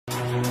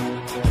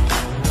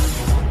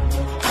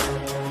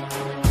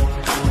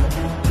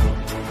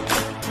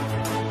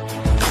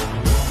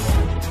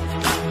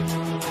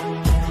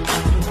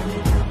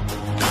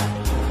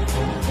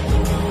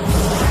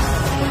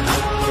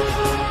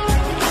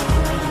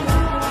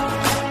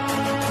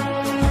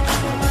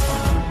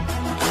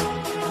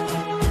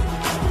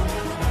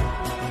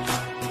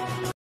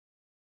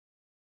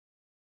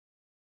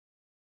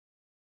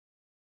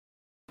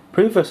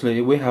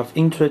Previously, we have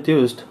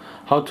introduced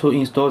how to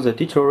install the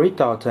digital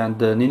readout and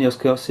the linear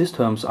scale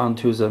systems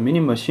onto the mini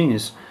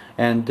machines,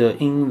 and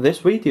in this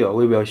video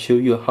we will show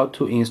you how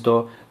to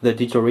install the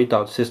digital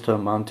readout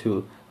system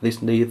onto these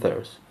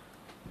lasers.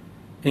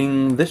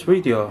 In this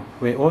video,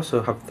 we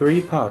also have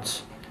three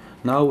parts.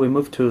 Now we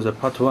move to the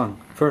part 1.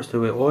 First,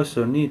 we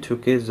also need to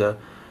get the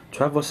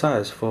travel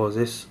size for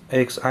this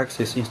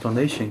X-axis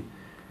installation.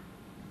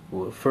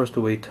 First,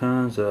 we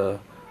turn the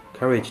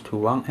carriage to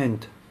one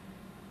end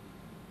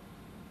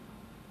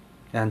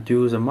and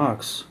do the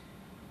marks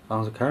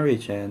on the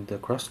carriage and the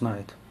cross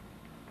light,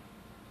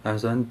 and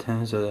then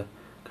turn the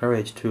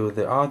carriage to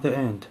the other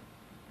end.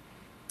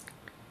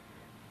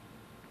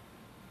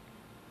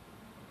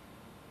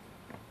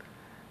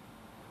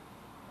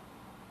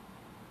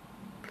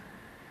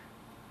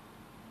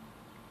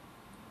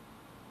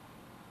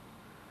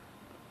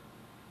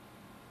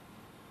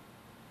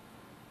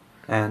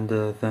 And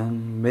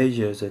then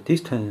measure the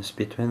distance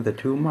between the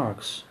two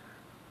marks.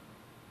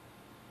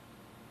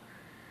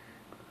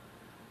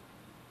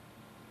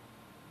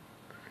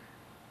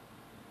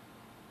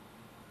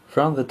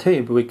 From the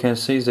tape we can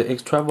see the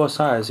X-travel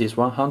size is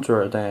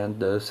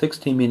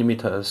 160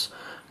 millimeters,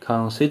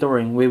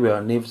 considering we will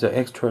leave the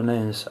extra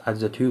length at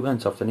the two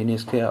ends of the linear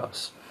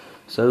scales.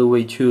 So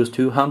we choose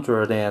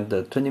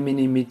 220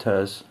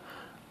 millimeters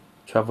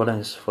travel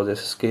length for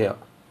this scale.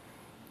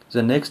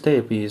 The next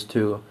step is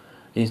to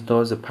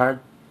install the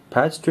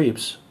pad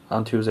strips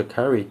onto the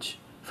carriage.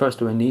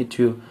 First we need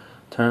to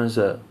turn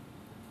the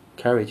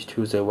carriage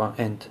to the one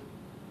end.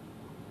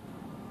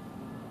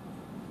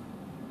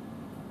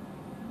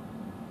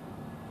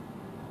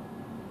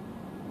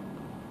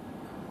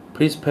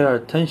 Please pay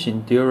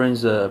attention during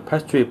the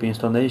pad strip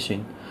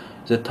installation.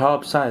 The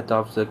top side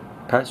of the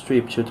pad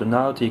strip should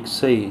not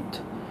exceed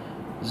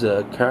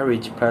the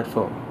carriage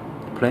platform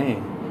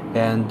plane,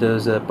 and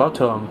the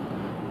bottom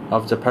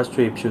of the pad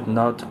strip should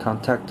not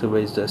contact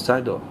with the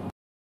saddle.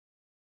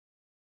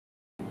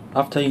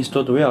 After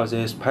installed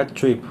this pad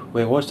strip,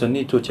 we also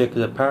need to check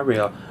the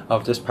area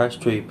of this pad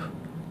strip.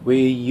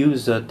 We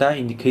use the die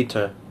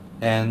indicator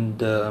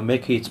and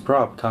make its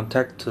probe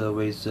contact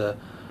with the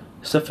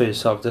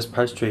surface of this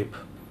pad strip.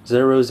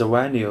 Zero the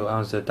value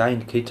on the die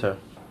indicator,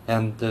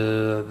 and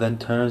then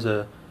turn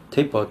the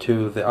table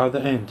to the other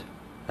end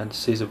and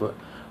see the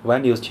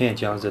values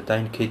change on the die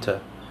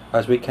indicator.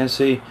 As we can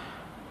see,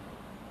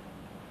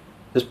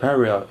 this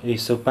area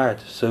is so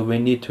bad, so we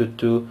need to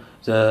do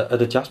the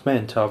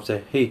adjustment of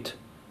the height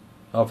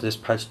of this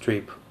pad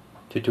strip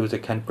to do the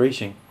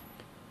calibration.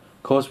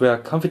 Cause we are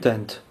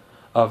confident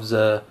of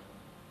the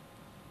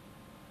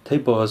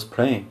table's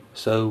plane,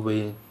 so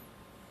we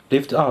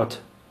lift out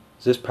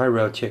this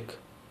parallel check.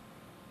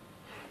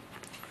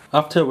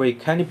 After we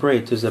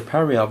calibrate the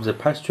area of the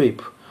pad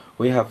strip,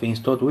 we have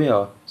installed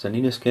well the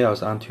linear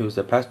scales onto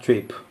the pad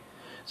strip.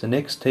 The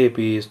next step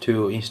is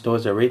to install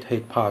the rate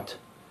height part.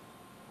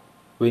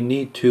 We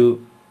need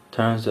to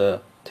turn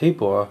the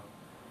table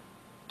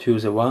to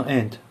the one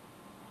end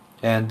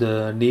and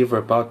leave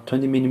about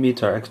 20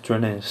 mm extra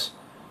length.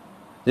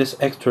 This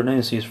extra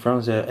length is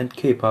from the end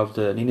cap of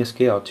the linear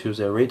scale to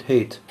the rate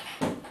height.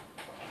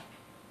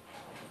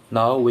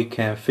 Now we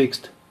can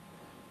fix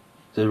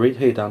the rate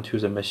height onto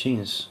the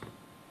machines.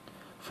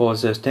 For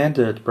the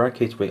standard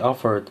brackets we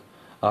offered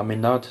may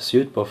not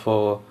suitable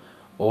for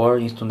all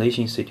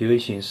installation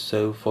situations,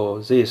 so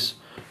for this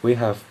we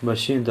have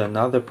machined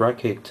another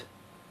bracket.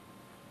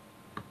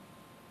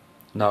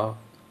 Now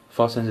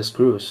fasten the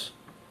screws.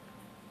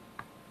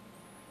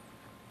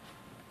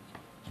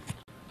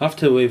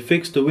 After we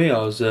fixed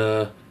well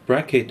the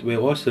bracket, we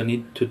also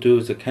need to do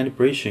the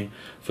calibration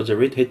for the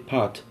rate height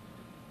part.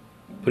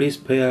 Please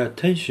pay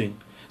attention.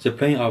 The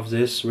plane of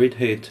this rate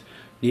height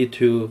need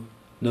to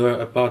lower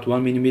about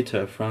 1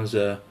 mm from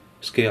the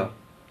scale.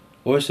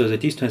 Also, the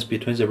distance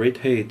between the rate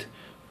height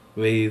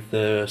with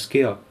the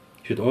scale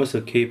should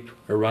also keep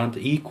around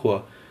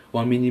equal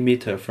 1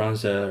 mm from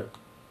the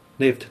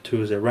left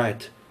to the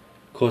right,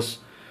 because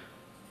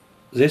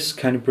this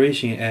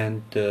calibration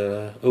and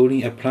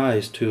only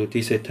applies to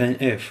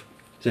DC10F.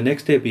 The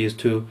next step is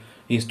to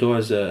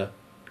install the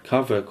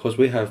cover, because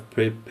we have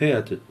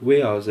prepared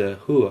well the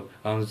hole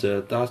on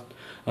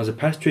the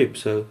pad strip,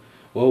 so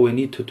all we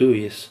need to do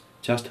is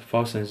just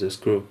fasten the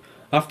screw.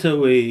 After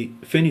we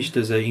finished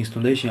the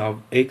installation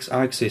of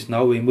X-axis,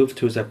 now we move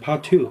to the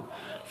part 2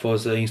 for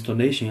the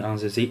installation on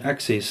the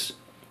Z-axis.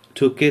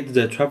 To get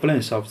the travel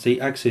length of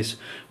Z-axis,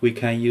 we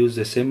can use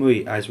the same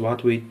way as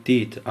what we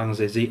did on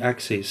the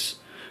Z-axis.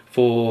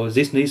 For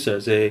this laser,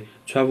 the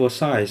travel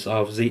size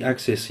of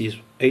Z-axis is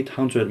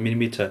 800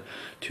 mm.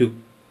 To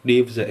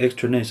leave the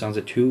extra length on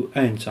the two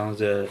ends of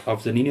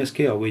the linear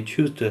scale, we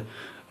choose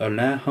a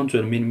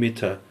 900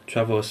 mm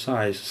travel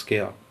size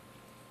scale.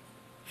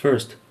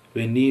 First,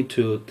 we need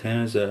to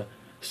turn the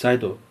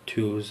saddle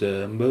to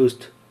the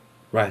most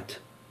right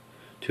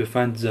to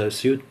find the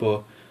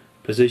suitable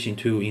position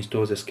to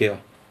install the scale.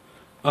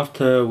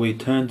 After we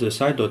turn the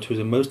saddle to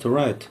the most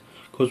right,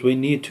 because we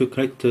need to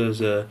connect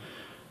the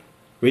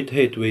rate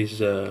height with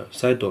the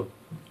saddle,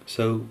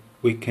 so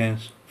we can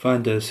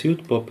find a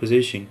suitable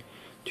position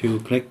to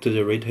connect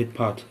the radiated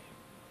part.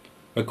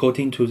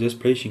 According to this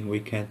placing, we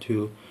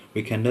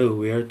can know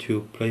where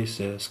to place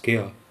the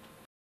scale.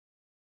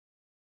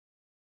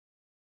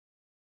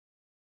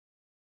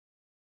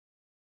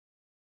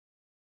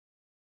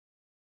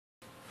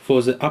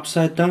 For the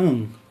upside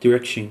down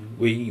direction,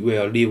 we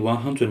will leave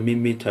 100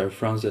 mm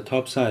from the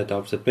top side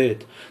of the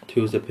bed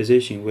to the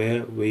position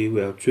where we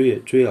will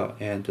drill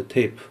and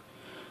tape.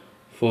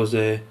 For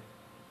the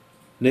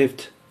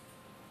left,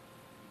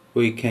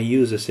 we can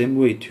use the same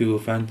way to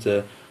find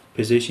the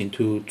position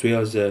to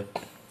drill the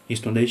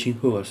installation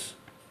holes.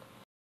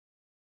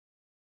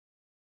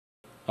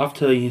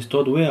 After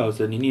installed well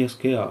the linear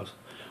scale,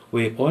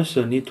 we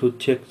also need to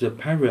check the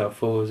parallel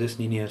for this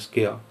linear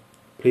scale.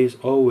 Please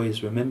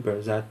always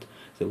remember that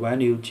the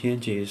value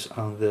changes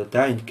on the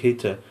die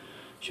indicator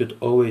should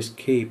always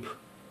keep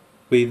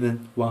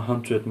within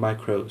 100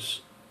 microns.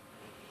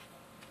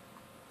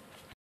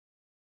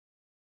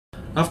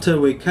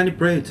 After we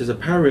calibrate the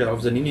parallel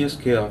of the linear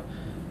scale,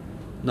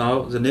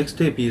 now the next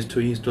step is to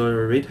install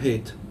a rate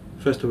height.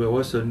 First, we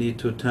also need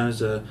to turn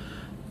the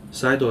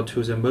saddle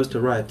to the most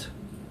right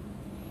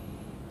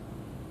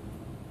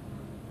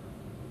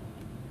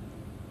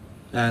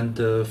and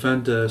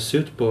find a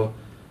suitable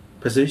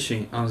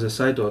position on the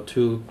saddle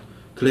to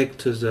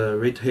collect the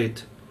rate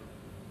height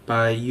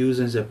by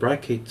using the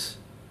brackets.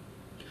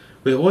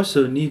 We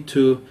also need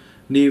to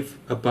leave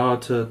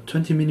about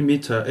 20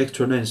 mm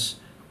extra length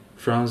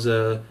from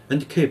the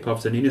end cap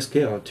of the linear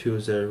scale to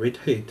the rate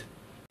height.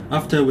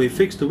 After we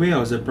fixed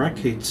well the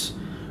brackets,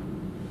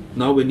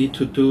 now we need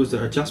to do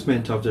the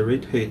adjustment of the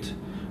rate height.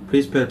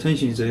 Please pay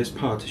attention, this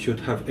part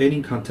should have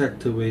any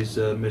contact with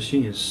the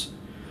machines.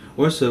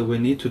 Also, we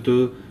need to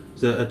do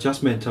the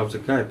adjustment of the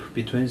gap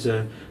between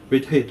the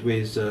rate height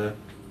with the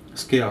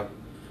scale.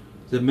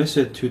 The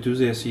method to do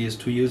this is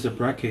to use the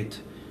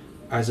bracket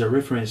as a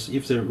reference.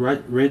 If the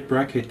red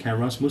bracket can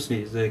run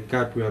smoothly, the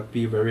gap will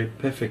be very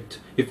perfect.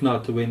 If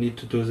not, we need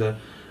to do the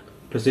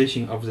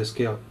position of the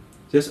scale.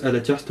 This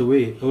adjusted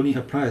way only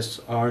applies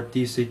our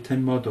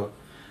DC-10 model.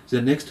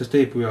 The next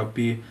step will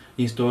be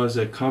install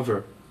the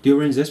cover.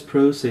 During this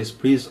process,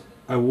 please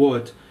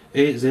avoid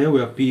there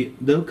will be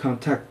no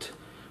contact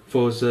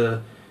for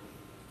the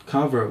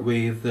cover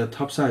with the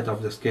top side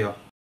of the scale.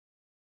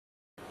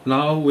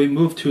 Now we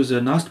move to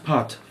the last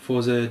part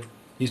for the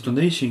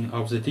installation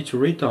of the digital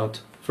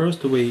readout.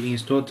 First, we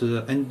install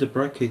the end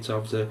brackets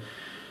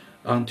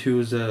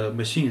onto the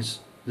machines,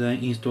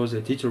 then install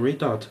the digital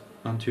readout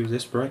onto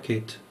this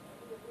bracket.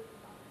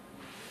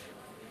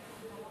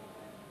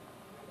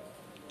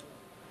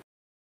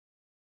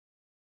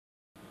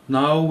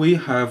 Now we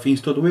have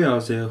installed well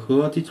the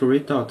whole digital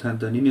readout and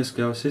the linear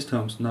scale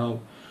systems. Now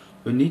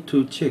we need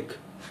to check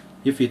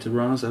if it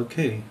runs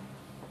okay.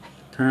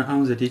 Turn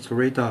on the digital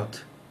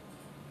readout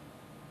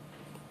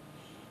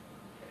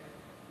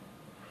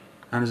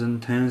and then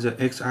turn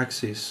the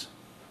x-axis.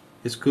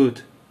 It's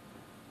good.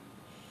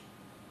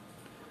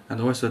 And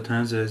also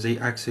turn the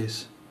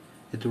z-axis.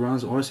 It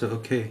runs also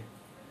okay.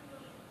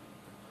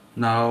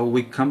 Now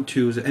we come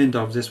to the end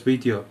of this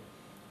video.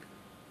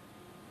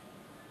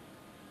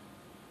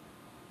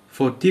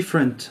 For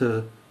different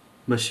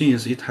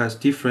machines, it has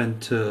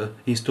different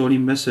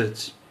installing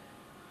methods.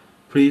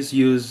 Please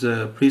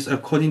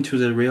according to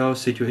the real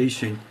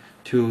situation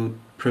to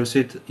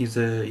proceed in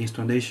the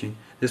installation.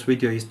 This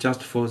video is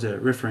just for the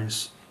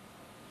reference.